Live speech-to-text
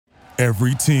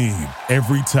Every team,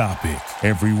 every topic,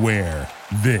 everywhere.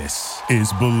 This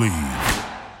is Believe.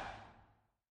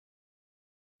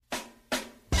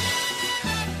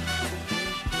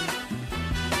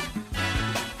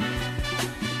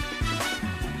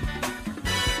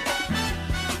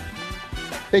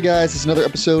 Hey guys, it's another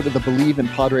episode of the Believe in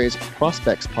Padres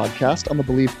Prospects podcast on the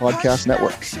Believe Podcast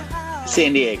Network.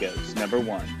 San Diego's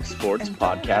 #1 sports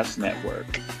podcast network.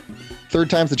 Third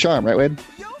time's the charm, right, Wade?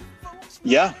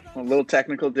 Yeah, a little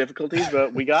technical difficulties,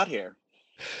 but we got here.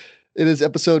 It is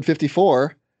episode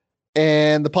 54,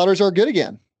 and the Padres are good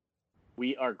again.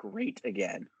 We are great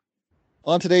again.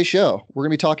 On today's show, we're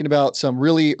going to be talking about some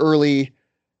really early,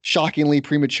 shockingly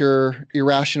premature,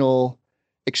 irrational,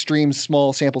 extreme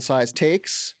small sample size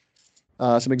takes,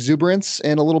 some exuberance,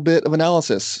 and a little bit of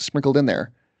analysis sprinkled in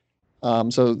there.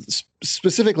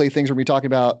 Specifically, things we're going to be talking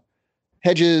about.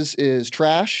 Hedges is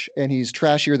trash, and he's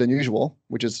trashier than usual,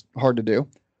 which is hard to do.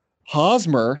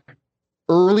 Hosmer,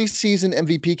 early season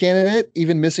MVP candidate,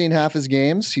 even missing half his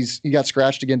games. He got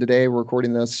scratched again today. We're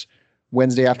recording this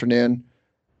Wednesday afternoon.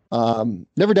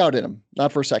 Never doubted him,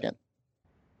 not for a second.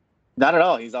 Not at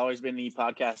all. He's always been the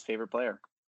podcast's favorite player.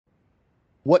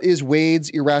 What is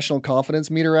Wade's irrational confidence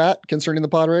meter at concerning the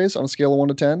Padres on a scale of 1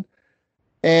 to 10?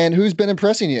 And who's been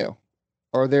impressing you?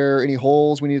 Are there any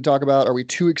holes we need to talk about? Are we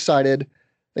too excited?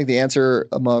 I think the answer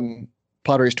among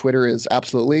Padres Twitter is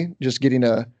absolutely. Just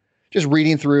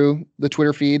reading through the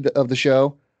Twitter feed of the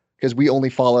show, because we only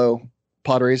follow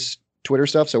Padres Twitter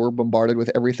stuff, so we're bombarded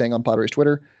with everything on Padres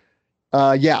Twitter.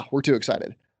 Yeah, we're too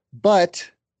excited.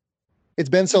 But it's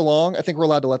been so long, I think we're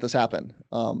allowed to let this happen.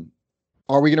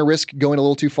 Are we going to risk going a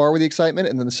little too far with the excitement?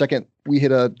 And then the second we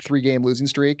hit a 3-game losing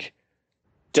streak.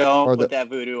 Don't put that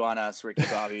voodoo on us, Ricky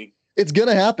Bobby. It's going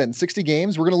to happen. 60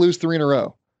 games. We're going to lose 3 in a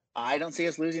row. I don't see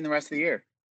us losing the rest of the year.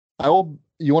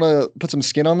 You want to put some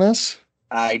skin on this?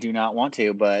 I do not want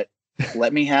to, but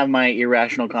let me have my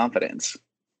irrational confidence.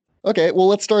 Okay. Well,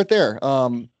 let's start there.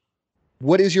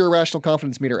 What is your irrational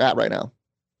confidence meter at right now?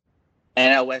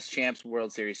 NL West champs,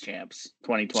 World Series champs,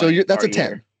 2020. So that's a 10.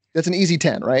 Year. That's an easy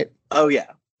 10, right? Oh yeah.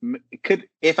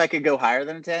 If I could go higher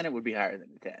than a 10, it would be higher than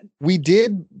a 10. We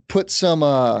did put some,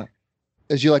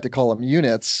 as you like to call them,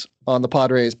 units on the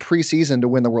Padres preseason to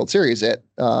win the World Series at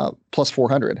plus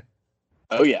 400.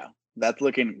 Oh yeah. That's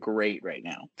looking great right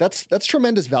now. That's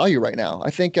tremendous value right now. I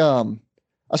think I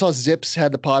saw Zips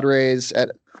had the Padres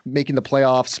at making the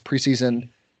playoffs preseason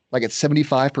like at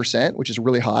 75%, which is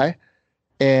really high.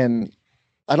 And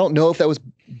I don't know if that was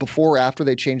before or after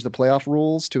they changed the playoff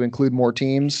rules to include more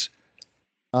teams.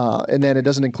 And then it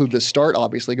doesn't include the start,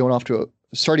 obviously, going off to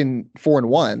starting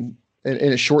 4-1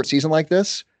 in a short season like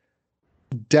this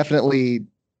definitely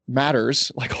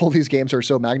matters. Like all these games are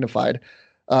so magnified.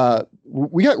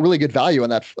 We got really good value on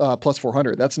that plus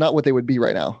 400. That's not what they would be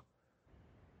right now.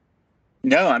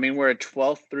 No, I mean, we're at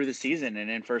 12th through the season and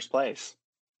in first place.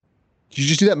 Did you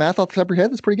just do that math off the top of your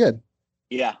head? That's pretty good.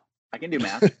 Yeah, I can do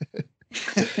math.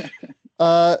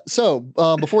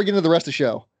 Before we get into the rest of the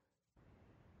show,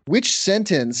 which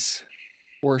sentence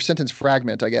or sentence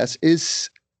fragment, I guess, is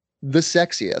the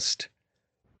sexiest?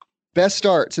 Best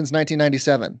start since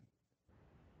 1997.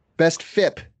 Best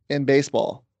FIP in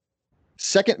baseball.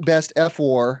 Second best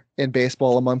FWAR in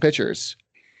baseball among pitchers.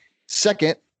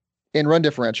 Second in run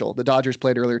differential. The Dodgers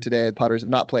played earlier today. The Padres have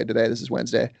not played today. This is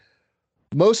Wednesday.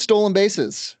 Most stolen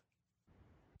bases.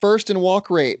 First in walk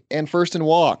rate and first in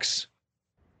walks.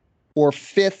 Or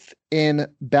fifth in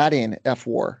batting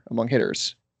FWAR among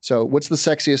hitters. So what's the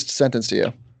sexiest sentence to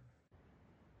you?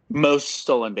 Most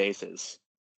stolen bases.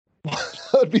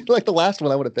 That would be like the last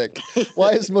one I would have picked.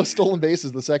 Why is most stolen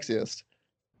bases the sexiest?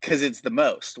 Because it's the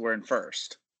most. We're in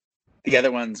first. The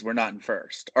other ones we're not in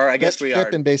first. Or I guess Best we FIP are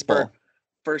in baseball.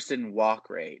 First in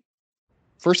walk rate.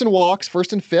 First in walks,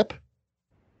 first in FIP.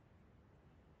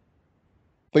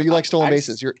 But you like stolen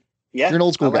bases. You're an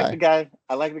old school guy.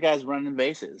 I like the guys running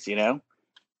bases, you know?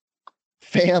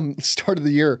 Pham started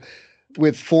the year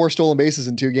with 4 stolen bases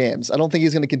in 2 games. I don't think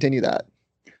he's going to continue that.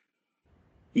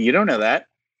 You don't know that.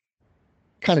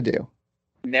 Kind of do.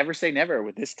 Never say never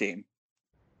with this team.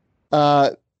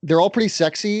 They're all pretty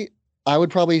sexy. I would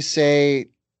probably say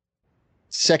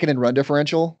second in run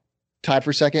differential, tied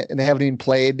for second, and they haven't even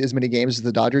played as many games as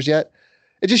the Dodgers yet.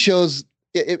 It just shows.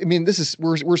 I mean,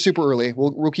 we're super early.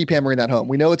 We'll keep hammering that home.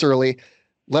 We know it's early.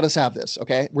 Let us have this,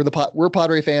 okay? We're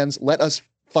Padre fans. Let us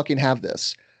fucking have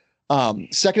this.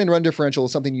 Second in run differential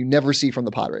is something you never see from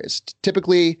the Padres.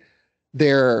 Typically,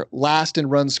 they're last in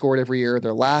runs scored every year.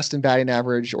 They're last in batting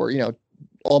average, or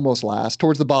almost last,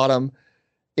 towards the bottom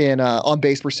in on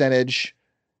base percentage,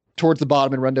 towards the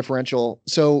bottom in run differential.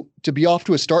 So to be off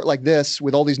to a start like this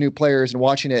with all these new players and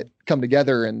watching it come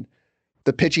together, and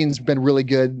the pitching's been really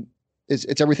good.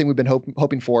 It's everything we've been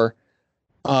hoping for.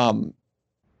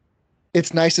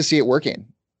 It's nice to see it working.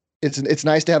 It's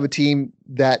nice to have a team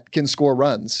that can score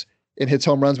runs and hits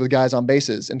home runs with guys on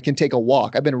bases and can take a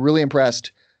walk. I've been really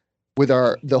impressed with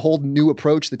the whole new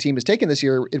approach the team has taken this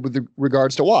year with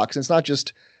regards to walks. And it's not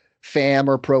just Pham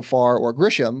or Profar or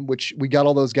Grisham, which we got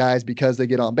all those guys because they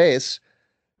get on base.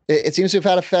 It seems to have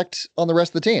had effect on the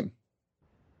rest of the team.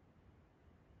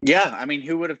 Yeah, I mean,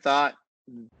 who would have thought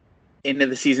into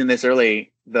the season this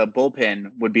early the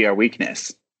bullpen would be our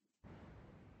weakness?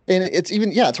 And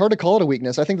it's hard to call it a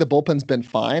weakness. I think the bullpen's been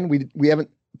fine.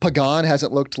 Pagan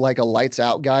hasn't looked like a lights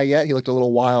out guy yet. He looked a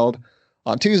little wild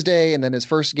on Tuesday, and then his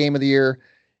first game of the year,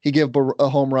 he gave a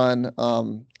home run.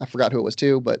 I forgot who it was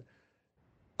to, but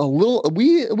a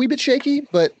wee bit shaky.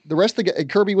 But the rest of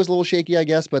Kirby was a little shaky, I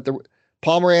guess. But the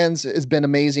Pomeranz has been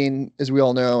amazing, as we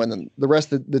all know, and then the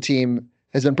rest of the team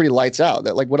has been pretty lights out.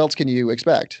 That, like, what else can you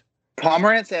expect?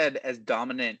 Pomeranz had as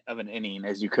dominant of an inning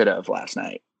as you could have last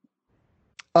night.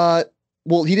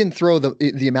 Well, he didn't throw the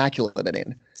immaculate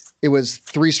inning. It was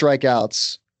 3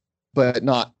 strikeouts, but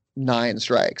not 9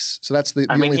 strikes. So that's the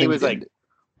only thing. He was like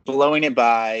blowing it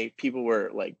by. People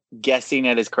were like guessing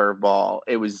at his curveball.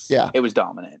 It was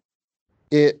dominant.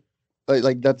 You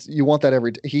want that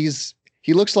every.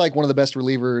 He looks like one of the best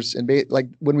relievers, and like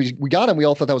when we got him, we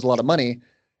all thought that was a lot of money,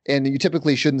 and you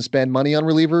typically shouldn't spend money on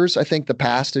relievers. I think the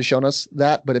past has shown us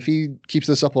that, but if he keeps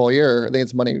this up all year, I think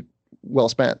it's money well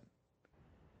spent.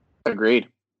 Agreed.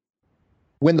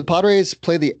 When the Padres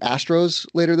play the Astros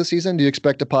later this season, do you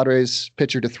expect a Padres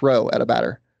pitcher to throw at a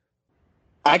batter?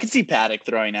 I could see Paddock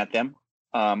throwing at them.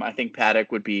 I think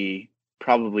Paddock would be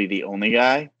probably the only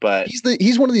guy, but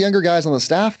he's one of the younger guys on the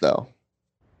staff, though.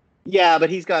 Yeah, but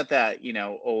he's got that,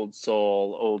 old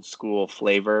soul, old school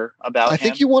flavor about him. I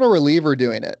think you want a reliever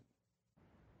doing it.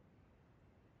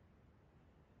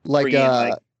 Like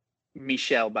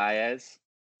Michel Baez.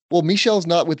 Well, Michel's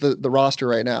not with the roster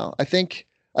right now. I think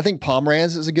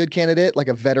Pomeranz is a good candidate, like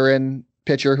a veteran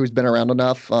pitcher who's been around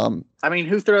enough.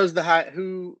 Who throws the high?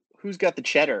 Who's got the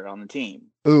cheddar on the team?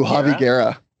 Ooh, Javi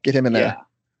Guerra. Get him in there.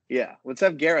 Yeah. Let's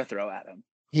have Guerra throw at him.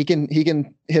 He can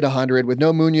hit 100 with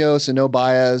no Munoz and no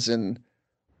Baez, and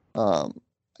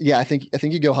I think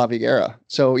you go Javi Guerra.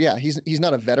 So yeah, he's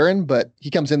not a veteran, but he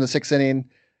comes in the 6th inning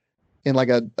in like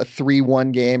a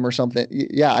 3-1 game or something.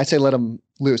 Yeah, I say let him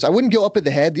loose. I wouldn't go up at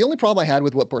the head. The only problem I had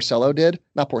with what Porcello did,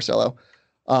 not Porcello,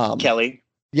 Kelly.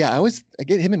 Yeah, I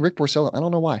get him and Rick Porcello. I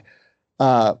don't know why.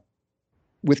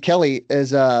 With Kelly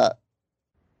is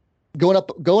going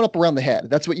up around the head.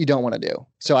 That's what you don't want to do.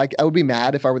 So I would be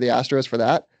mad if I were the Astros for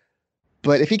that.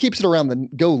 But if he keeps it around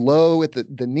go low at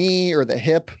the knee or the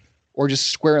hip or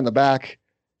just square in the back,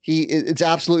 it's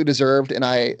absolutely deserved, and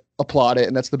I applaud it.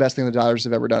 And that's the best thing the Dodgers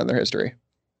have ever done in their history.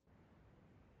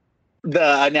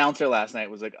 The announcer last night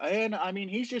was like,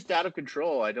 he's just out of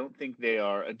control. I don't think they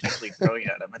are intentionally throwing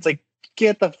at him. It's like,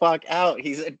 get the fuck out.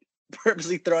 He's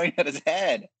purposely throwing at his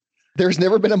head. There's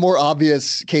never been a more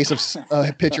obvious case of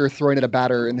a pitcher throwing at a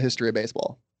batter in the history of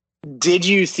baseball. Did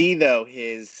you see, though,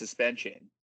 his suspension?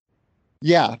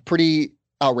 Yeah, pretty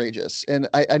outrageous. And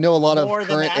I know a lot more of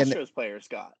current than Astros players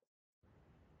got.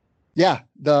 Yeah,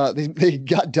 they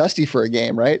got Dusty for a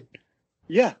game, right?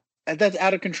 Yeah, and that's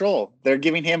out of control. They're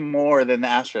giving him more than the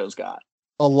Astros got.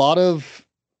 A lot of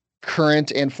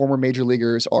current and former major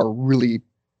leaguers are really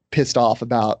pissed off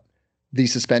about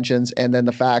these suspensions, and then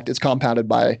the fact it's compounded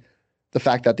by the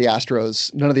fact that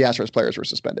none of the Astros players were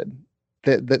suspended.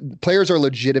 The players are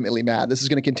legitimately mad. This is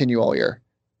going to continue all year.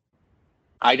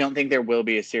 I don't think there will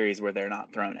be a series where they're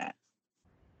not thrown at.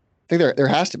 I think there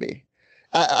has to be.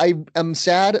 I am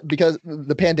sad because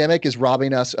the pandemic is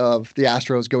robbing us of the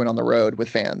Astros going on the road with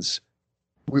fans.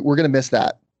 We're going to miss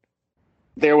that.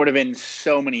 There would have been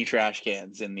so many trash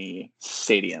cans in the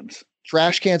stadiums.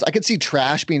 Trash cans. I could see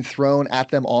trash being thrown at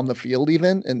them on the field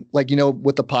even. And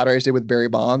what the Padres did with Barry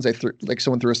Bonds,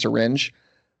 someone threw a syringe.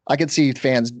 I could see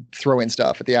fans throwing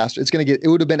stuff at the Astros. It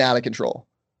would have been out of control.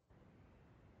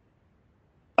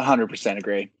 100%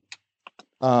 agree.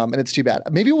 And it's too bad.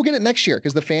 Maybe we'll get it next year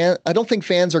because I don't think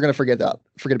fans are going to forget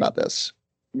about this.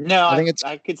 No,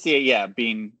 I could see it. Yeah.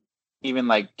 Being even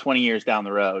like 20 years down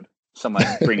the road, someone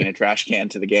bringing a trash can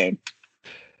to the game.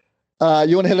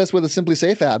 You want to hit us with a Simply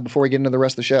Safe ad before we get into the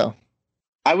rest of the show?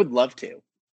 I would love to.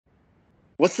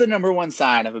 What's the number one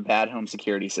sign of a bad home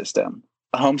security system?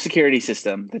 A home security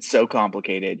system that's so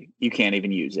complicated you can't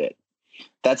even use it.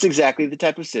 That's exactly the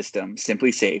type of system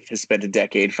Simply Safe has spent a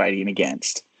decade fighting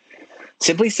against.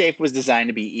 Simply Safe was designed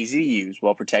to be easy to use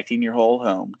while protecting your whole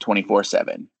home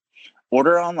 24/7.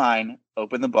 Order online,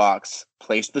 open the box,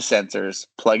 place the sensors,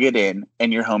 plug it in,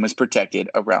 and your home is protected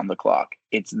around the clock.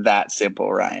 It's that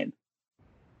simple, Ryan.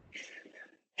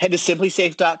 Head to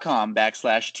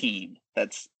simplysafe.com/team.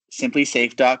 That's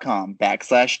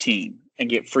simplysafe.com/team and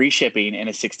get free shipping and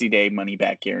a 60-day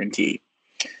money-back guarantee.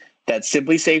 That's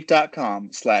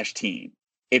simplysafe.com/team.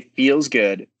 It feels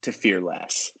good to fear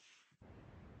less.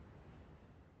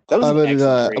 That was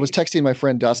I was texting my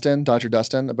friend Dustin, Dr.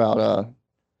 Dustin, about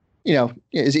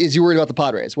is he worried about the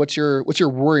Padres? What's your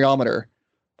worryometer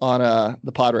on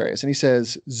the Padres? And he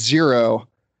says 0.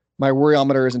 My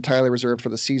worryometer is entirely reserved for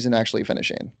the season actually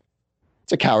finishing.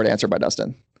 It's a coward answer by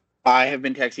Dustin. I have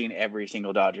been texting every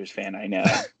single Dodgers fan I know.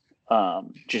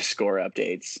 Just score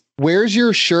updates. Where's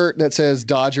your shirt that says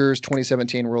Dodgers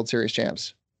 2017 World Series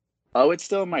champs? Oh, it's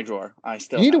still in my drawer.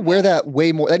 You need to wear that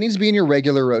way more. That needs to be in your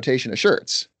regular rotation of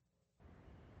shirts.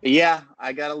 Yeah,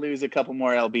 I got to lose a couple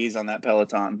more LBs on that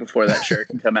Peloton before that shirt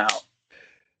can come out.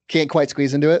 Can't quite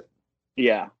squeeze into it?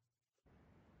 Yeah.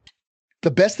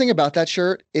 The best thing about that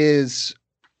shirt is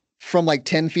from like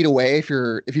 10 feet away, if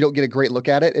you don't get a great look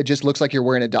at it, it just looks like you're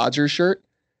wearing a Dodgers shirt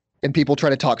and people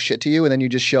try to talk shit to you and then you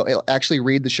just actually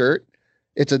read the shirt.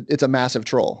 It's a massive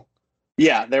troll.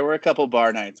 Yeah, there were a couple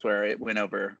bar nights where it went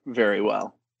over very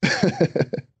well.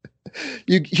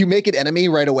 You make an enemy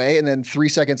right away, and then 3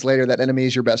 seconds later, that enemy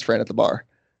is your best friend at the bar.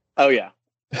 Oh, yeah.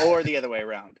 Or the other way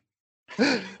around.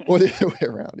 Or the other way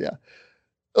around, yeah.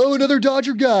 Oh, another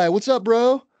Dodger guy. What's up,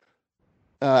 bro?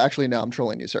 Actually, no, I'm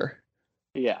trolling you, sir.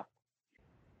 Yeah.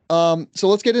 So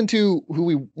let's get into who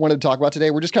we wanted to talk about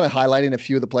today. We're just kind of highlighting a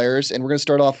few of the players, and we're going to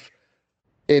start off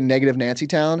in negative Nancy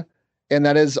Town, and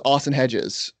that is Austin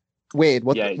Hedges. Wade,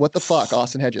 what the fuck,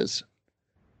 Austin Hedges?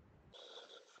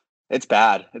 It's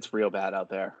bad. It's real bad out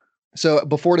there. So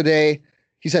before today,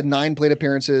 he's had 9 plate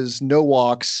appearances, no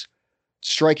walks,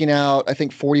 striking out, I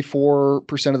think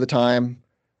 44% of the time.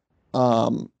 I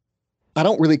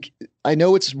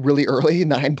know it's really early,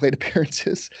 9 plate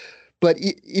appearances, but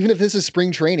even if this is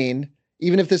spring training,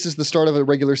 even if this is the start of a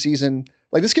regular season,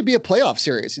 like this could be a playoff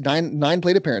series, 9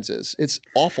 plate appearances. It's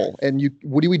awful. And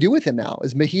what do we do with him now?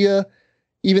 Is Mejia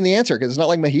even the answer? Because it's not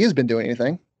like Mejia's been doing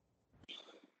anything.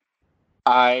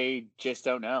 I just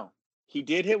don't know. He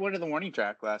did hit one of the warning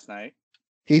track last night.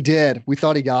 He did. We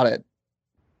thought he got it.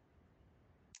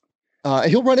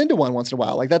 He'll run into one once in a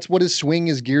while. Like that's what his swing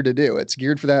is geared to do. It's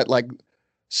geared for that like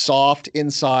soft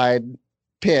inside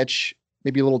pitch,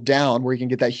 maybe a little down where he can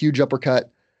get that huge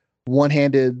uppercut,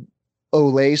 one-handed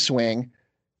Olay swing.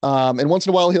 And once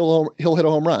in a while he'll hit a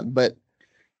home run,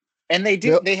 and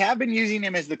they have been using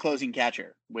him as the closing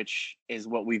catcher, which is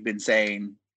what we've been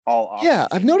saying all off. Yeah,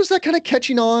 I've noticed that kind of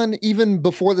catching on even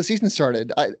before the season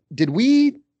started. Did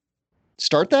we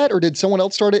start that or did someone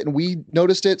else start it and we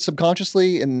noticed it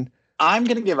subconsciously? And I'm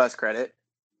going to give us credit.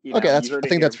 Okay, I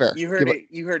think that's fair. You heard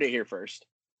it here first.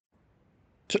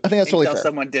 I think that's totally fair. Until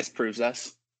someone disproves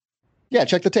us. Yeah,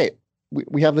 check the tape.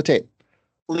 We have the tape.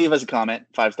 Leave us a comment,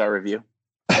 5-star review.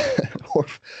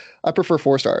 I prefer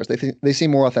 4 stars. They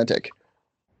seem more authentic.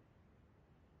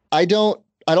 I don't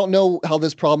know how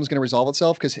this problem is going to resolve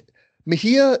itself because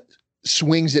Mejia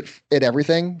swings at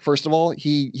everything. First of all,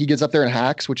 he gets up there and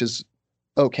hacks, which is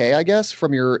okay, I guess,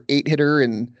 from your 8 hitter,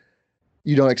 and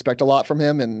you don't expect a lot from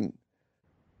him. And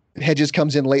Hedges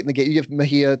comes in late in the game. You give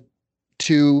Mejia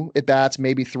 2 at bats,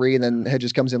 maybe 3, and then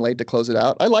Hedges comes in late to close it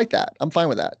out. I like that. I'm fine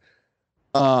with that.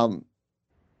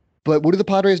 But what do the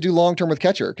Padres do long-term with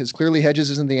catcher? Because clearly Hedges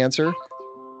isn't the answer.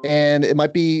 And it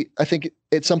might be, I think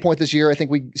at some point this year, I think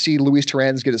we see Luis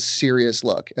Torrens get a serious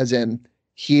look, as in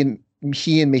he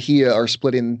and Mejia are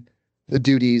splitting the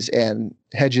duties and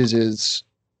Hedges is,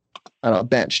 I don't know,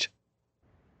 benched.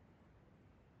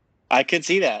 I could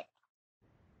see that.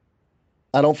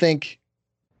 I don't think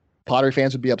Padre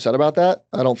fans would be upset about that.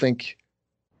 I don't think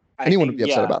anyone would be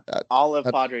upset about that. All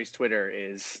of Padres Twitter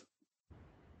is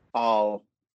all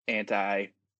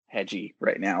anti-Hedgie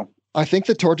right now. I think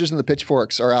the torches and the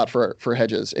pitchforks are out for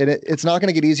Hedges, and it's not going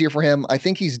to get easier for him. I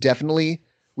think he's definitely.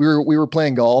 We were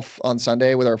playing golf on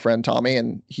Sunday with our friend Tommy,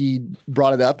 and he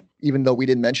brought it up, even though we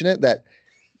didn't mention it, that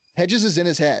Hedges is in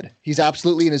his head. He's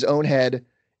absolutely in his own head.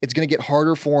 It's going to get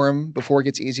harder for him before it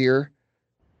gets easier.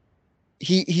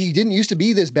 He didn't used to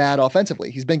be this bad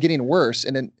offensively. He's been getting worse,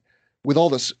 and then with all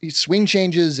the swing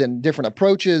changes and different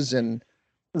approaches and.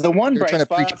 The one bright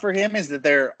spot for him is that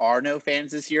there are no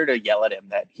fans this year to yell at him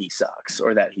that he sucks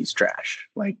or that he's trash.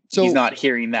 He's not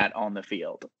hearing that on the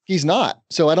field. He's not.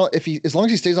 So as long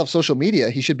as he stays off social media,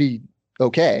 he should be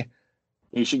okay.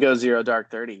 He should go 0 dark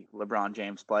 30, LeBron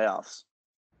James playoffs.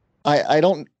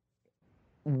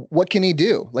 What can he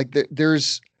do? Like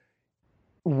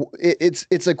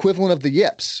It's equivalent of the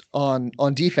yips on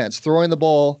defense, throwing the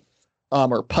ball,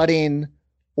 or putting,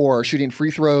 or shooting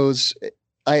free throws.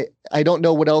 I don't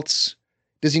know what else.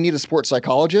 Does he need a sports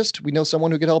psychologist? We know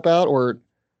someone who could help out, or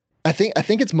I think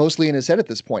it's mostly in his head at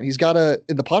this point.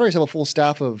 The Padres have a full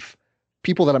staff of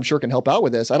people that I'm sure can help out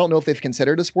with this. I don't know if they've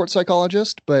considered a sports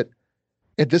psychologist, but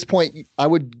at this point, I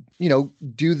would,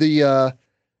 do the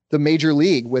major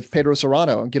league with Pedro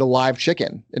Serrano and get a live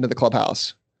chicken into the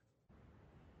clubhouse.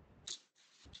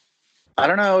 I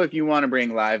don't know if you want to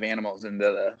bring live animals into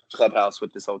the clubhouse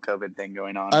with this whole COVID thing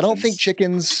going on. I don't think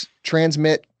chickens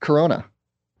transmit corona.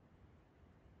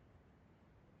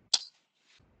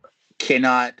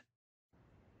 Cannot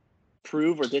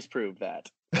prove or disprove that.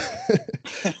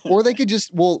 Or they could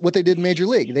what they did in Major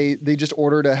League, they just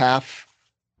ordered a half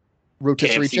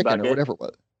rotisserie KFC chicken bucket. Or whatever it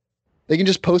was. They can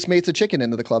just Postmates a chicken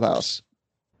into the clubhouse.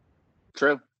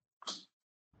 True.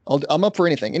 I'm up for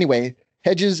anything. Anyway,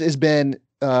 Hedges has been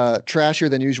trashier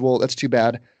than usual. That's too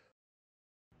bad.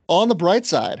 On the bright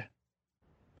side,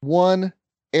 one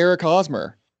Eric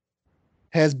Hosmer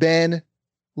has been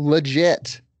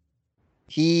legit.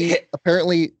 He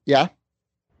apparently, yeah.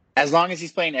 As long as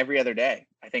he's playing every other day,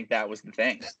 I think that was the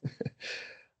thing.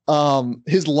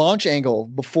 His launch angle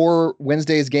before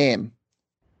Wednesday's game,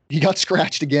 he got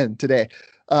scratched again today.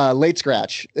 Late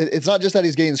scratch. It's not just that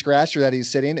he's getting scratched or that he's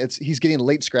sitting. He's getting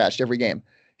late scratched every game.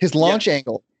 His launch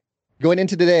angle going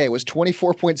into today was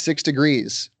 24.6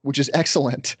 degrees, which is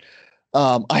excellent.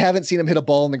 I haven't seen him hit a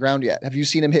ball on the ground yet. Have you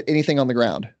seen him hit anything on the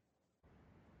ground?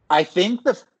 I think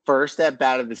the first at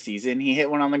bat of the season, he hit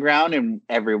one on the ground and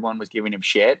everyone was giving him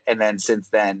shit. And then since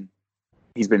then,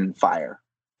 he's been fire.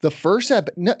 The first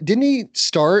didn't he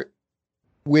start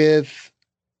with?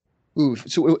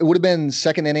 So it would have been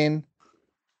second inning.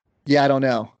 Yeah, I don't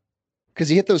know, because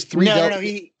he hit those three. He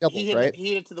hit, right? He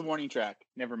hit it to the warning track.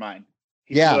 Never mind.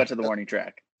 He threw it to the warning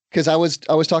track. Because I was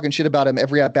talking shit about him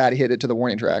every at bat. He hit it to the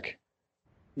warning track.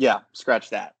 Yeah,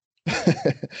 scratch that.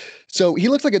 So he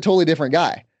looks like a totally different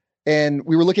guy. And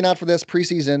we were looking out for this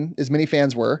preseason, as many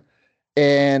fans were.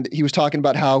 And he was talking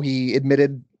about how he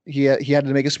admitted he had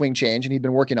to make a swing change and he'd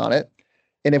been working on it.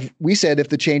 And if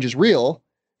the change is real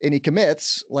and he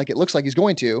commits, like it looks like he's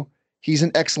going to, he's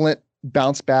an excellent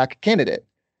bounce back candidate.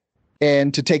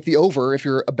 And to take the over, if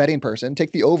you're a betting person,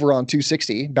 take the over on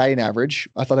 260 batting average.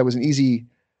 I thought that was an easy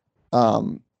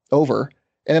over.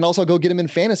 And then also go get him in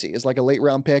fantasy as like a late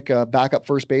round pick, backup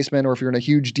first baseman, or if you're in a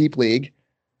huge deep league,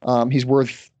 he's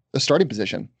worth a starting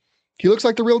position. He looks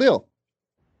like the real deal.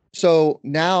 So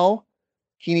now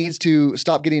he needs to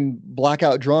stop getting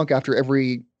blackout drunk after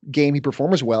every game he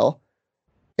performs well,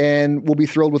 and we'll be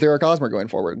thrilled with Eric Hosmer going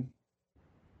forward.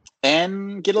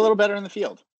 And get a little better in the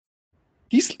field.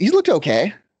 He's looked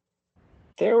okay.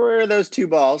 There were those two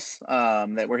balls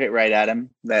that were hit right at him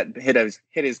that hit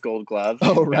his Gold Glove.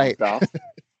 Oh, right.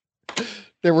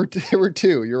 There were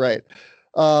two. You're right.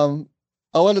 I'll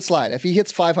let it slide. If he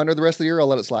hits 500 the rest of the year, I'll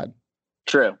let it slide.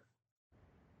 True.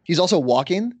 He's also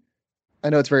walking. I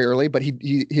know it's very early, but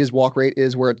his walk rate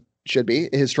is where it should be.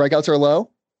 His strikeouts are low,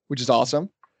 which is awesome.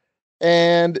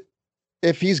 And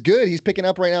if he's good, he's picking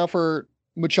up right now for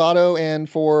Machado and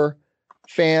for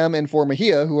Pham and for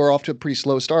Mejia, who are off to pretty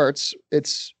slow starts.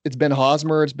 It's been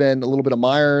Hosmer. It's been a little bit of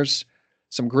Myers,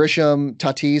 some Grisham,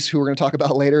 Tatis, who we're going to talk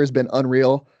about later, has been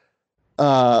unreal.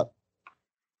 Hosmer,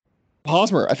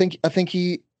 I think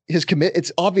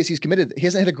it's obvious he's committed. He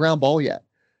hasn't hit a ground ball yet.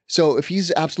 So if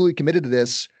he's absolutely committed to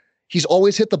this, he's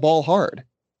always hit the ball hard.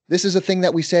 This is a thing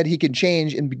that we said he can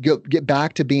change and get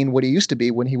back to being what he used to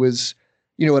be when he was,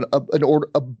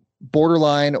 a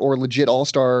borderline or legit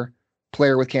all-star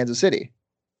player with Kansas City.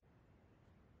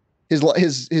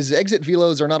 His exit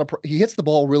velos are not he hits the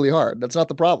ball really hard. That's not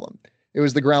the problem. It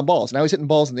was the ground balls. Now he's hitting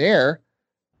balls in the air.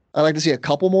 I'd like to see a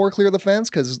couple more clear the fence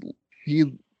because he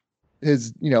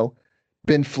has,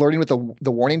 been flirting with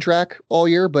the warning track all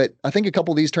year, but I think a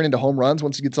couple of these turn into home runs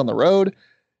once he gets on the road.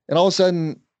 And all of a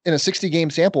sudden, in a 60-game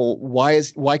sample,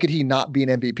 why could he not be an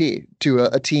MVP to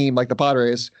a team like the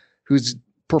Padres who's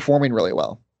performing really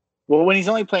well? Well, when he's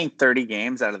only playing 30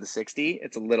 games out of the 60,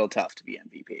 it's a little tough to be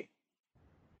MVP.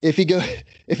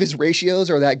 If his ratios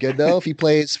are that good though, if he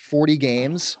plays 40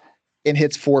 games and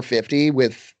hits 450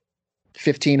 with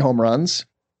 15 home runs.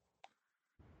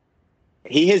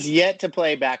 He has yet to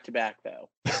play back-to-back, though.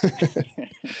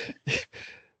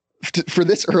 For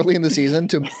this early in the season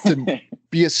to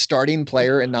be a starting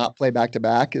player and not play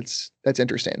back-to-back, that's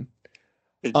interesting.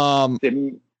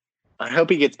 I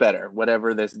hope he gets better,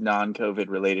 whatever this non-COVID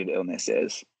related illness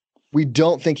is. We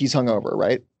don't think he's hungover,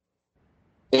 right?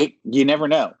 You never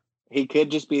know. It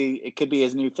could be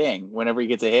his new thing. Whenever he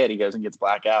gets a hit, he goes and gets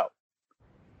blackout.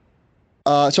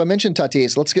 So I mentioned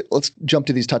Tatis. Let's jump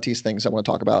to these Tatis things I want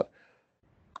to talk about.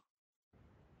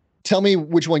 Tell me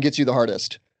which one gets you the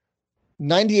hardest.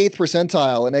 98th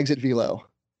percentile in exit velo,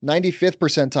 95th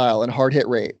percentile in hard hit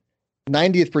rate,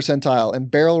 90th percentile in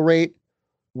barrel rate,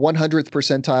 100th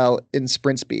percentile in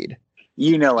sprint speed.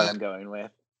 You know what I'm going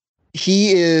with.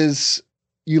 He is.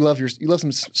 You love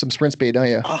some sprint speed, don't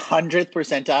you? 100th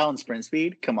percentile in sprint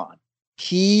speed. Come on.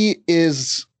 He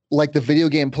is like the video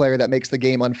game player that makes the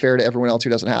game unfair to everyone else who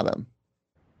doesn't have him.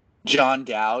 John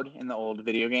Dowd in the old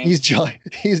video game. He's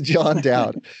John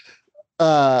Dowd.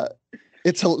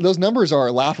 Those numbers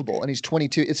are laughable, and he's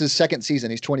 22. It's his second season.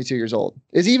 He's 22 years old.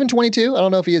 Is he even 22? I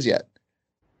don't know if he is yet.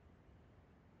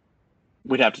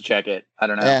 We'd have to check it. I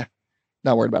don't know.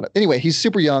 Not worried about it. Anyway, he's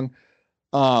super young.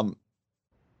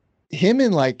 Him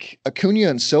and like Acuna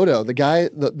and Soto,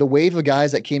 the wave of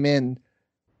guys that came in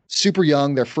super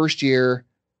young, their first year,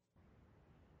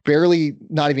 barely,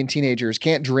 not even teenagers,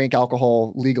 can't drink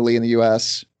alcohol legally in the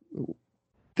U.S.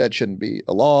 That shouldn't be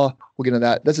a law. We'll get into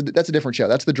that. That's a different show.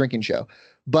 That's the drinking show.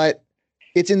 But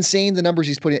it's insane the numbers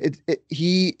he's putting.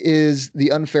 He is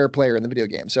the unfair player in the video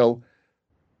game. So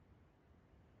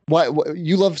why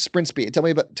you love sprint speed? Tell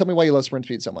me why you love sprint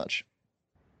speed so much.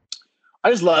 I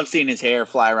just love seeing his hair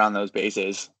fly around those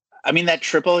bases. I mean, that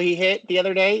triple he hit the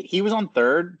other day, he was on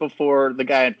third before the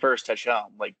guy at first touched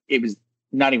home. Like, it was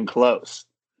not even close.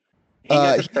 He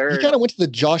got to third. He kind of went to the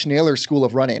Josh Naylor school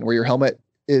of running, where your helmet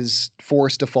is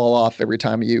forced to fall off every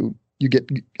time you get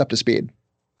up to speed.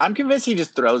 I'm convinced he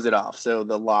just throws it off so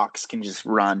the locks can just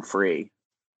run free.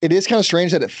 It is kind of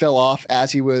strange that it fell off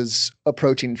as he was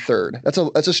approaching third. That's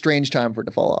a strange time for it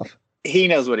to fall off. He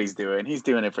knows what he's doing. He's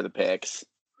doing it for the picks.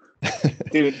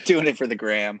 doing it for the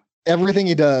gram. Everything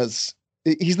he does,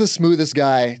 he's the smoothest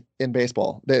guy in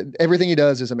baseball. Everything he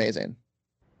does is amazing.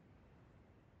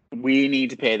 We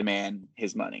need to pay the man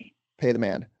his money. Pay the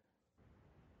man.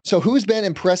 So who's been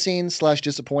impressing /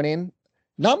 disappointing?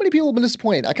 Not many people have been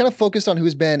disappointed. I kind of focused on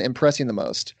who's been impressing the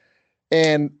most.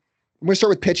 And I'm going to start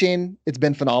with pitching. It's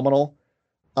been phenomenal.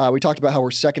 We talked about how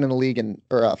we're second in the league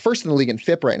or first in the league in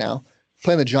FIP right now.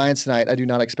 Playing the Giants tonight, I do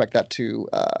not expect that to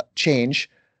change.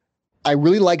 I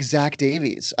really like Zach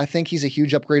Davies. I think he's a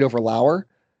huge upgrade over Lauer.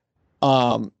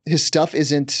 His stuff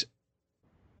isn't,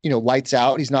 lights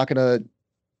out. He's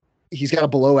got a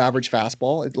below average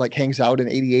fastball. It like hangs out in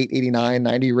 88, 89,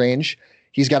 90 range.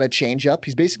 He's got a changeup.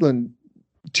 He's basically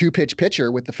a 2-pitch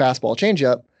pitcher with the fastball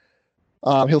changeup.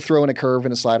 He'll throw in a curve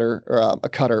and a slider or a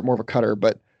cutter, more of a cutter,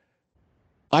 but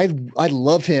I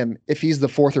love him if he's the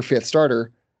 4th or 5th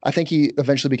starter. I think he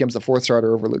eventually becomes the 4th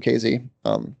starter over Lucchesi.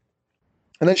 And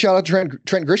then shout out to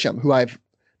Trent Grisham, who I've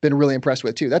been really impressed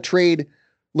with too. That trade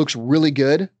looks really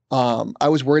good. I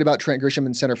was worried about Trent Grisham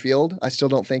in center field. I still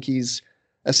don't think he's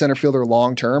a center fielder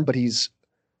long term, but he's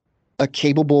a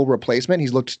capable replacement.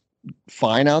 He's looked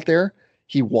fine out there.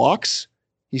 He walks.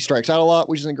 He strikes out a lot,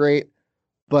 which isn't great,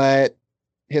 but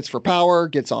hits for power,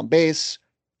 gets on base,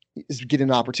 is getting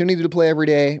an opportunity to play every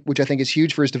day, which I think is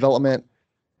huge for his development.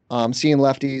 Seeing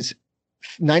lefties,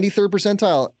 93rd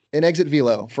percentile in exit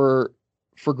velo for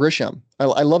Grisham.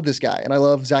 I love this guy, and I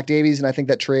love Zach Davies, and I think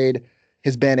that trade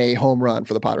has been a home run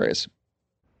for the Padres.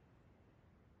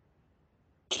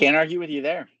 Can't argue with you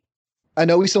there. I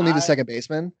know we still need a second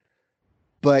baseman,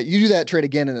 but you do that trade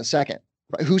again in a second.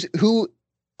 Right? Who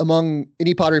among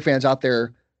any Padre fans out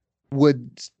there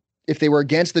would, if they were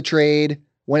against the trade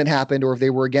when it happened, or if they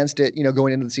were against it,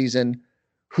 going into the season,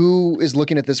 who is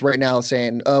looking at this right now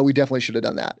saying, "Oh, we definitely should have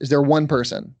done that"? Is there one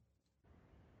person?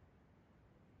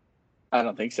 I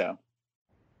don't think so.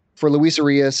 For Luis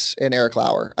Arias and Eric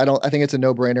Lauer, I think it's a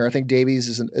no-brainer. I think Davies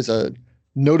is a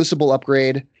noticeable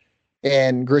upgrade,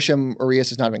 and Grisham,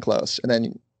 Arias is not even close. And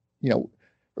then,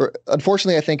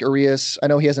 unfortunately, I think Arias, I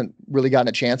know he hasn't really gotten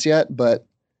a chance yet, but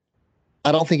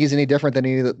I don't think he's any different than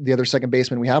any of the other second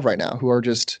basemen we have right now, who are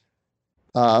just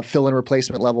fill-in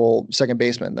replacement level second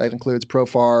baseman. That includes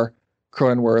Profar,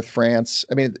 Cronenworth, France.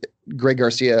 I mean, Greg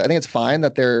Garcia. I think it's fine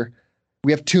that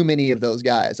we have too many of those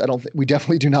guys. We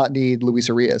definitely do not need Luis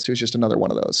Arias, who's just another one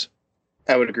of those.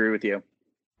 I would agree with you.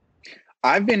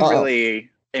 I've been really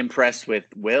impressed with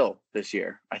Will this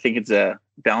year. I think it's a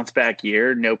bounce back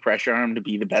year, no pressure on him to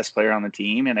be the best player on the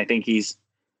team. And I think he's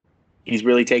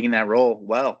really taking that role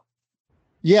well.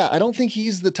 Yeah. I don't think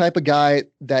he's the type of guy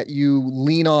that you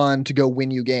lean on to go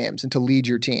win you games and to lead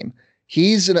your team.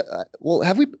 We've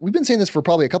been saying this for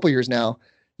probably a couple years now.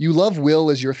 You love Will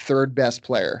as your third best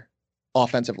player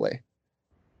offensively.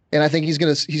 And I think he's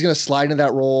going to slide into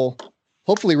that role,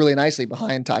 hopefully really nicely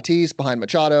behind Tatis, behind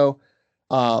Machado,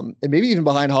 and maybe even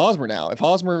behind Hosmer now. If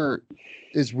Hosmer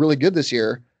is really good this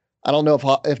year, I don't know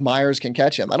if Myers can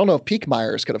catch him. I don't know if peak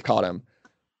Myers could have caught him.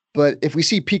 But if we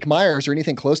see peak Myers or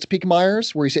anything close to peak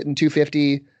Myers, where he's hitting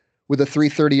 250 with a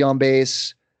 330 on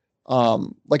base,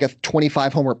 like a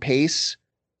 25 homer pace,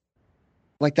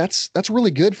 like that's really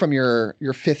good from your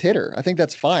fifth hitter. I think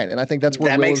that's fine, and I think that's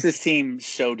where that makes this team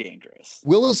so dangerous.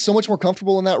 Will is so much more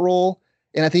comfortable in that role,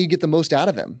 and I think you get the most out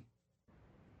of him.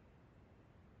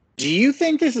 Do you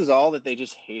think this is all that they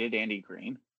just hated Andy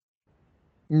Green?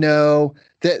 No,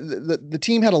 the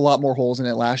team had a lot more holes in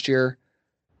it last year,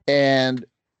 and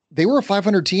they were a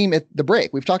 500 team at the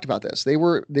break. We've talked about this. They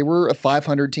were a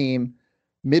 500 team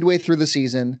midway through the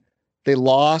season. They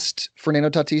lost Fernando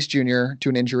Tatis Jr. to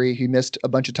an injury. He missed a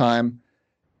bunch of time,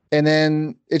 and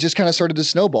then it just kind of started to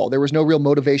snowball. There was no real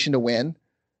motivation to win.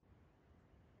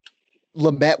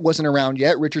 Lamet wasn't around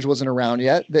yet. Richards wasn't around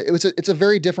yet. It's a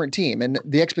very different team, and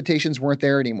the expectations weren't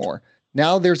there anymore.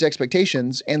 Now there's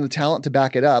expectations and the talent to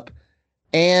back it up.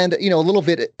 And, a little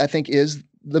bit, I think, is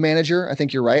the manager. I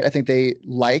think you're right. I think they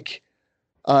like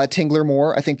Tingler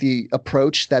more. I think the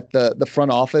approach that the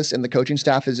front office and the coaching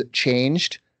staff has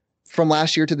changed from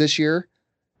last year to this year.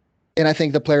 And I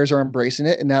think the players are embracing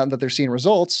it. And now that they're seeing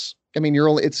results, I mean,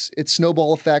 it's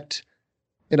snowball effect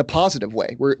in a positive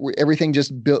way where everything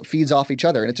just feeds off each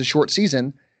other. And it's a short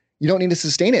season. You don't need to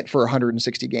sustain it for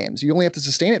 160 games. You only have to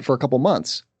sustain it for a couple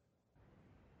months.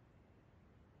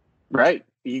 Right.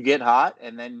 You get hot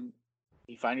and then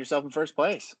you find yourself in first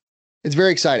place. It's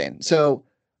very exciting. So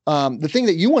the thing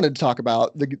that you wanted to talk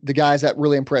about, the guys that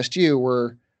really impressed you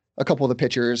were a couple of the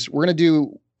pitchers. We're going to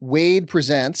do Wade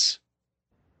Presents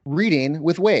Reading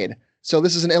with Wade. So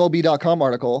this is an MLB.com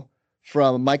article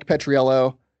from Mike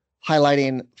Petriello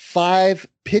highlighting 5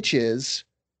 pitches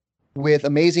with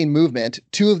amazing movement.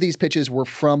 2 of these pitches were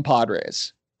from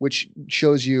Padres, which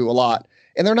shows you a lot.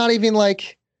 And they're not even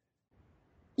like,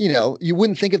 you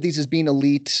wouldn't think of these as being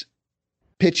elite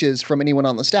pitches from anyone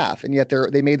on the staff. And yet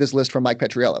they made this list from Mike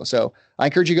Petriello. So I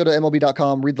encourage you to go to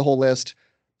MLB.com, read the whole list.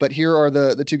 But here are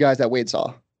the 2 guys that Wade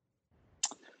saw.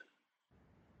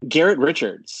 Garrett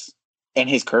Richards and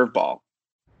his curveball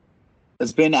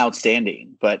has been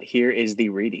outstanding, but here is the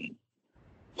reading.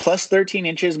 Plus 13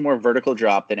 inches more vertical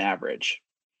drop than average.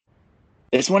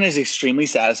 This one is extremely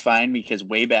satisfying because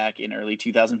way back in early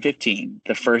 2015,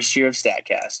 the first year of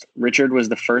StatCast, Richard was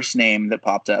the first name that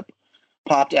popped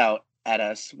out at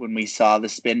us when we saw the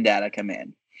spin data come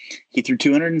in. He threw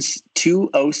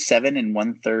 207 and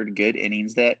 1/3 good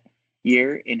innings that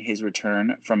year in his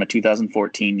return from a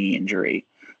 2014 knee injury,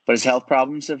 but his health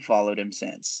problems have followed him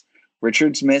since.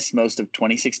 Richards missed most of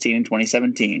 2016 and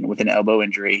 2017 with an elbow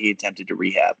injury he attempted to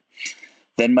rehab.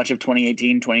 Then much of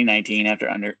 2018, 2019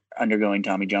 after undergoing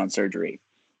Tommy John surgery.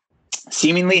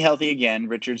 Seemingly healthy again,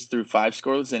 Richards threw 5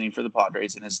 scoreless innings for the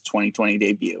Padres in his 2020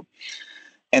 debut.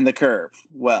 And the curve,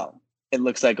 well, it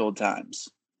looks like old times.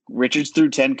 Richards threw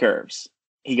 10 curves.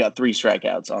 He got 3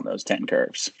 strikeouts on those 10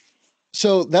 curves.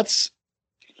 So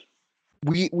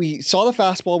we saw the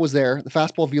fastball was there. The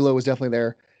fastball velo was definitely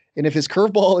there. And if his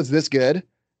curveball is this good,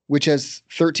 which has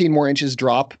 13 more inches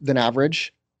drop than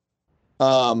average,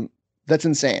 that's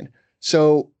insane.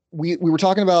 So we were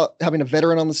talking about having a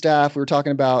veteran on the staff. We were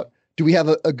talking about, do we have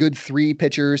a good 3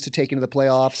 pitchers to take into the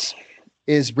playoffs?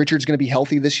 Is Richards going to be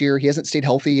healthy this year? He hasn't stayed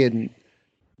healthy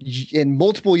in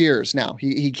multiple years now.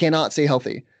 He cannot stay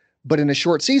healthy. But in a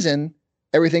short season,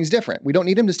 everything's different. We don't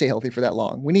need him to stay healthy for that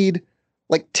long. We need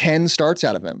like 10 starts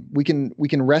out of him. We can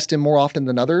rest him more often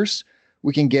than others.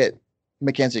 We can get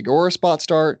Mackenzie Gore a spot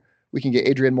start. We can get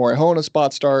Adrian Morejon a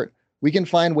spot start. We can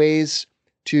find ways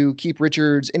to keep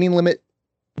Richards' inning limit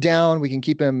down. We can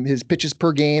keep his pitches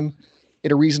per game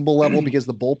at a reasonable level because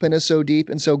the bullpen is so deep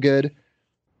and so good.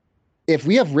 If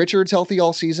we have Richards healthy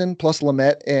all season, plus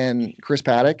Lamet and Chris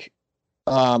Paddock,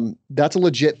 that's a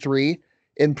legit 3.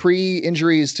 In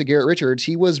pre-injuries to Garrett Richards,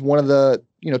 he was one of the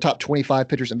top 25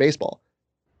 pitchers in baseball.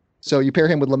 So you pair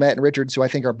him with Lamet and Richards, who I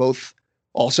think are both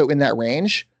also in that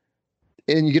range,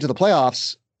 and you get to the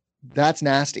playoffs, that's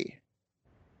nasty.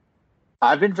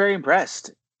 I've been very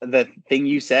impressed. The thing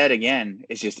you said, again,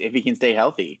 is just if he can stay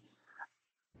healthy.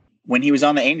 When he was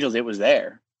on the Angels, it was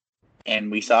there,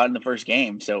 and we saw it in the first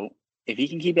game. So if he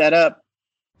can keep that up,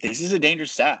 this is a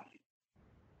dangerous staff.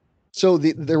 So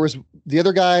there was the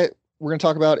other guy we're going to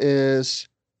talk about is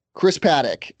Chris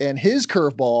Paddock and his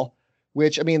curveball,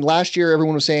 which, I mean, last year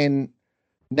everyone was saying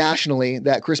nationally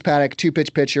that Chris Paddock,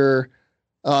 2-pitch pitcher,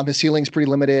 his ceiling's pretty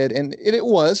limited, and it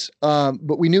was,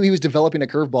 but we knew he was developing a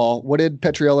curveball. What did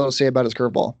Petriello say about his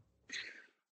curveball?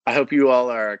 I hope you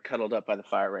all are cuddled up by the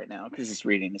fire right now because this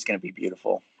reading is going to be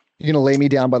beautiful. You going to lay me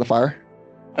down by the fire?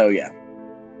 Oh, yeah.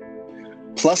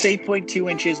 Plus 8.2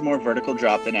 inches more vertical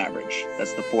drop than average.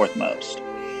 That's the fourth most.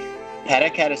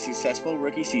 Paddock had a successful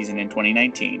rookie season in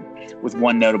 2019 with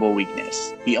one notable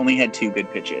weakness. He only had 2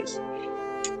 good pitches.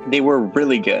 They were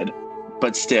really good,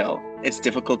 but still, it's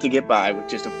difficult to get by with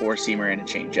just a 4-seamer and a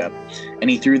changeup, and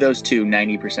he threw those 2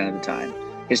 90% of the time.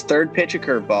 His third pitch, a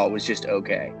curveball, was just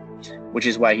okay, which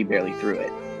is why he barely threw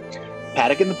it.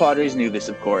 Paddock and the Padres knew this,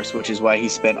 of course, which is why he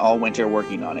spent all winter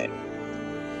working on it.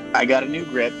 I got a new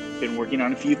grip, been working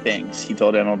on a few things, he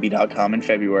told MLB.com in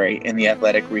February, and The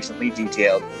Athletic recently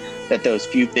detailed that those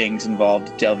few things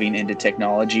involved delving into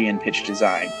technology and pitch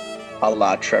design, a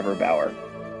la Trevor Bauer.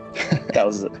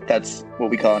 That's what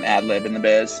we call an ad lib in the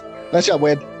biz. Nice job,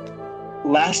 Wade.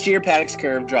 Last year, Paddock's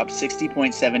curve dropped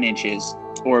 60.7 inches,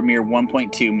 or a mere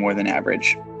 1.2 more than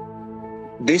average.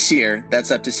 This year,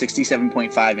 that's up to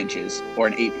 67.5 inches, or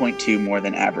an 8.2 more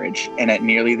than average, and at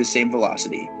nearly the same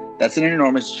velocity. That's an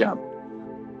enormous jump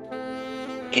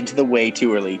into the way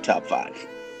too early top 5.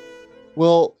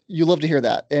 Well, you love to hear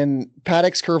that. And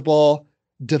Paddock's curveball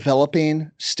developing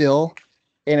still.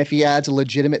 And if he adds a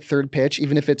legitimate third pitch,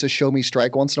 even if it's a show me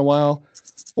strike once in a while,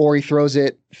 or he throws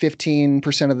it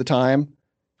 15% of the time,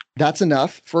 that's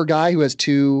enough for a guy who has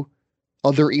 2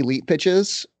 other elite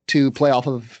pitches to play off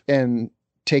of and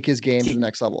take his game to the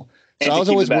next level. So I was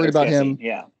always worried about him.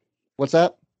 Yeah. What's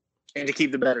that? And to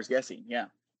keep the batters guessing. Yeah.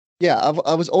 Yeah.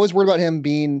 I was always worried about him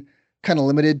being kind of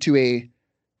limited to a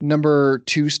number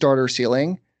 2 starter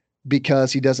ceiling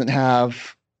because he doesn't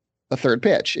have a third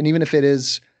pitch. And even if it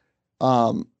is,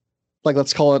 like,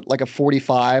 let's call it like a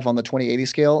 45 on the 20/80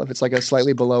 scale, if it's like a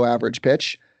slightly below average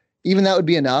pitch, even that would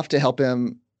be enough to help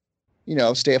him,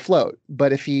 stay afloat.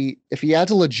 But if he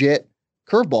adds a legit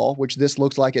curveball, which this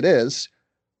looks like it is,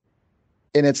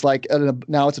 and it's like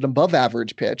now it's an above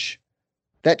average pitch,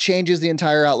 that changes the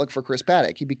entire outlook for Chris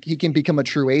Paddack. He can become a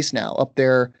true ace now up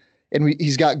there, and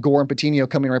he's got Gore and Patino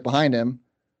coming right behind him.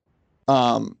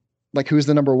 Like, who's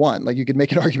the number 1? Like, you could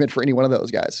make an argument for any one of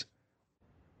those guys.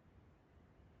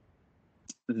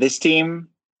 This team,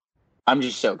 I'm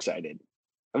just so excited.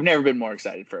 I've never been more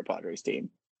excited for a Padres team.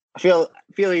 I feel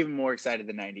even more excited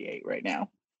than 98 right now.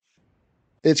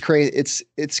 It's crazy.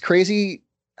 It's crazy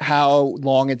how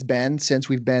long it's been since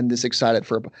we've been this excited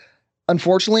for.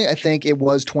 Unfortunately, I think it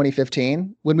was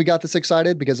 2015 when we got this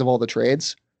excited because of all the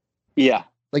trades. Yeah.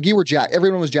 Like, you were jacked.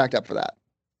 Everyone was jacked up for that.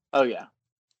 Oh yeah.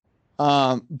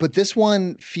 But this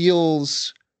one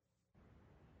feels,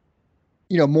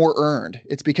 more earned.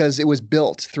 It's because it was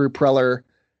built through Preller,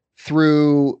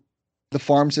 through the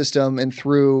farm system, and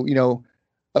through,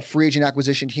 a free agent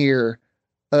acquisition here,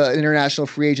 an international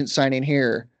free agent signing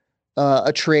here,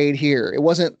 a trade here. It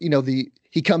wasn't,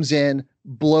 he comes in,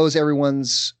 blows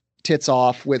everyone's tits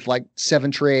off with like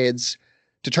 7 trades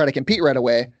to try to compete right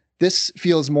away. This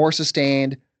feels more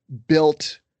sustained,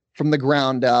 built from the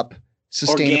ground up,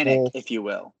 sustainable. Organic, if you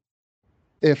will.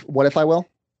 What if I will?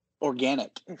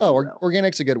 Organic.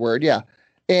 Organic's a good word. Yeah.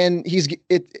 And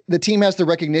the team has the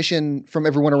recognition from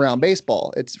everyone around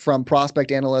baseball. It's from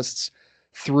prospect analysts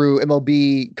through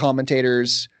MLB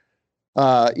commentators,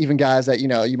 even guys that,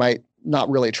 you might not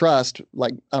really trust.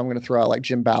 Like, I'm going to throw out like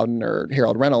Jim Bowden or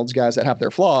Harold Reynolds, guys that have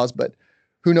their flaws, but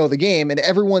who know the game. And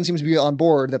everyone seems to be on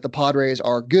board that the Padres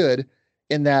are good,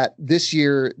 and that this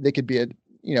year they could be a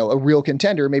real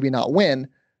contender, maybe not win,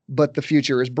 but the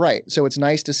future is bright. So it's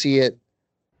nice to see it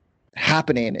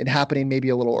happening and happening maybe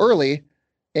a little early.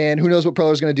 And who knows what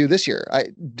Preller's going to do this year?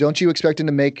 Don't you expect him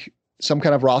to make some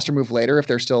kind of roster move later if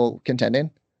they're still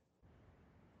contending?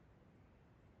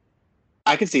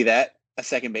 I could see that. A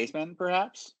second baseman,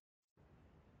 perhaps.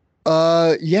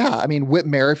 Yeah. I mean, Whit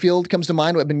Merrifield comes to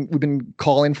mind. We've been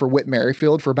calling for Whit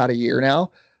Merrifield for about a year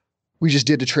now. We just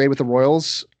did a trade with the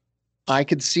Royals. I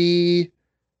could see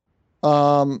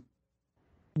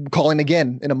calling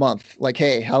again in a month. Like,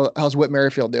 hey, how's Whit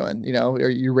Merrifield doing? Are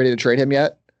you ready to trade him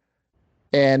yet?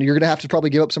 And you're going to have to probably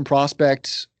give up some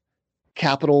prospect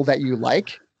capital that you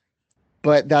like,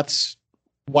 but that's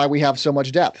why we have so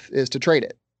much depth, is to trade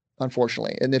it,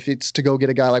 unfortunately. And if it's to go get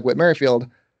a guy like Whit Merrifield,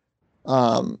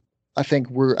 I think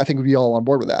we'd be all on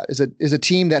board with that. Is a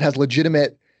team that has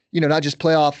legitimate, not just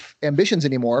playoff ambitions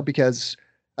anymore, because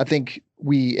I think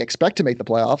we expect to make the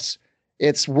playoffs.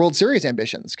 It's World Series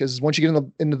ambitions, because once you get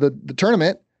into the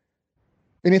tournament,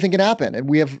 anything can happen. And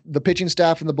we have the pitching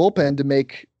staff and the bullpen to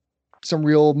make some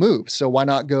real moves. So why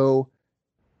not go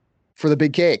for the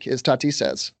big cake, as Tatis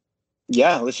says?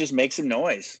 Yeah, let's just make some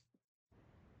noise.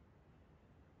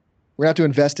 We're going to have to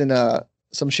invest in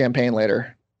some champagne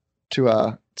later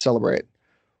to celebrate.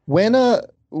 Where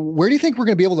do you think we're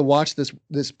going to be able to watch this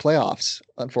playoffs?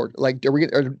 Unfortunately, like,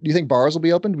 do you think bars will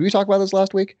be open? Did we talk about this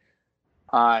last week?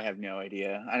 I have no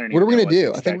idea. I don't. What are we going to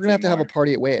do? I think we're gonna have to have a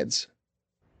party at Wade's.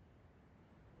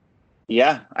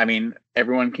 Yeah, I mean,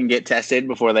 everyone can get tested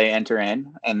before they enter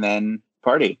in, and then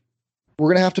party. We're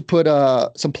gonna have to put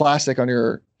some plastic on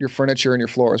your furniture and your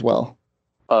floor as well.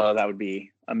 Oh, that would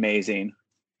be amazing.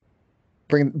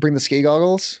 Bring the ski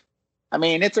goggles. I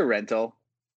mean, it's a rental.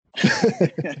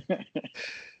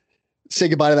 Say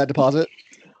goodbye to that deposit.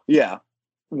 Yeah,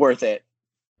 worth it.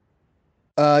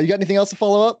 You got anything else to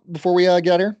follow up before we get out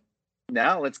of here?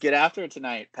 No, let's get after it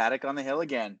tonight. Paddock on the hill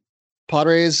again.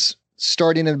 Padres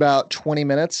starting in about 20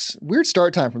 minutes. Weird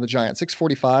start time from the Giants,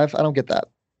 6:45. I don't get that.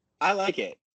 I like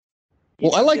it.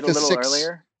 Well, I like the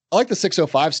earlier. I like the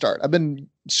 6:05 start. I've been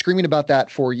screaming about that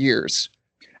for years.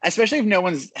 Especially if no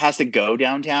one has to go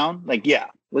downtown. Like, yeah,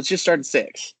 let's just start at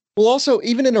 6. Well, also,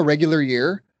 even in a regular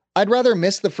year, I'd rather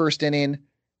miss the first inning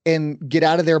and get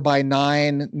out of there by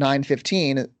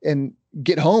 9:15 and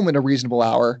get home in a reasonable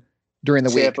hour during the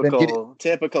week.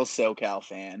 Typical SoCal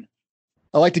fan.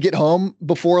 I like to get home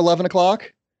before 11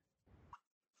 o'clock.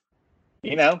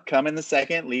 You know, come in the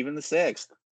second, leave in the 6th.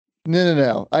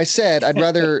 No. I said I'd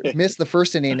rather miss the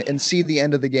first inning and see the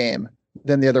end of the game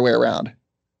than the other way around.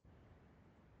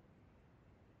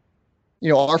 You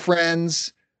know, our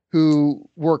friends who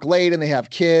work late and they have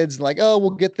kids, like, oh,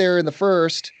 we'll get there in the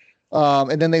first.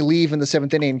 And then they leave in the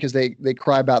 7th inning because they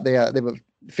cry about they have a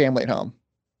family at home.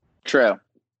 True.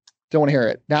 Don't want to hear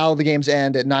it. Now the games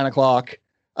end at 9 o'clock.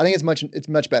 I think it's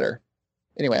much better.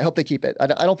 Anyway, I hope they keep it. I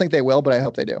don't think they will, but I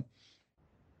hope they do.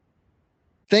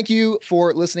 Thank you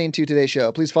for listening to today's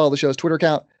show. Please follow the show's Twitter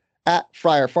account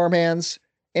 @FryerFarmhands.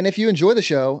 And if you enjoy the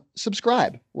show,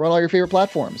 subscribe. We're on all your favorite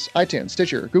platforms: iTunes,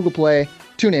 Stitcher, Google Play,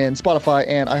 TuneIn, Spotify,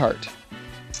 and iHeart.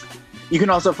 You can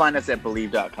also find us at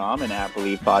Believe.com and at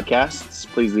Believe Podcasts.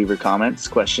 Please leave your comments,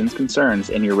 questions, concerns,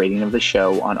 and your rating of the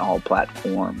show on all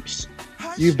platforms.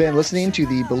 You've been listening to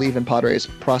the Believe in Padres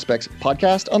Prospects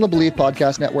podcast on the Believe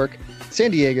Podcast Network,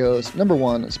 San Diego's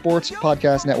 #1 sports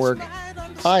podcast network.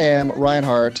 I am Ryan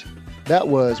Hart. That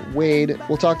was Wade.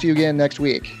 We'll talk to you again next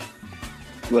week.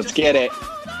 Let's get it.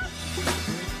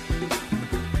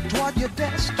 Toward your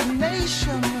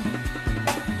destination,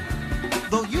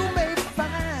 though you may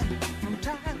find from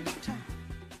time to time.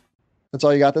 That's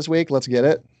all you got this week? Let's get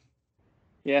it.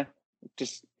 Yeah,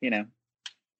 just,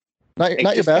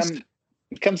 Not your best.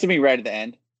 It comes to me right at the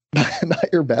end.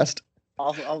 Not your best.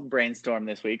 I'll brainstorm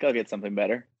this week. I'll get something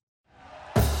better.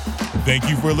 Thank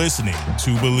you for listening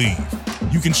to Believe.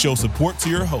 You can show support to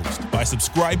your host by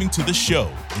subscribing to the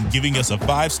show and giving us a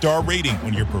 5-star rating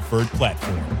on your preferred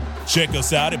platform. Check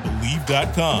us out at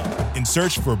Believe.com and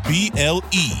search for BLEAV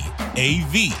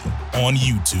on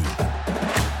YouTube.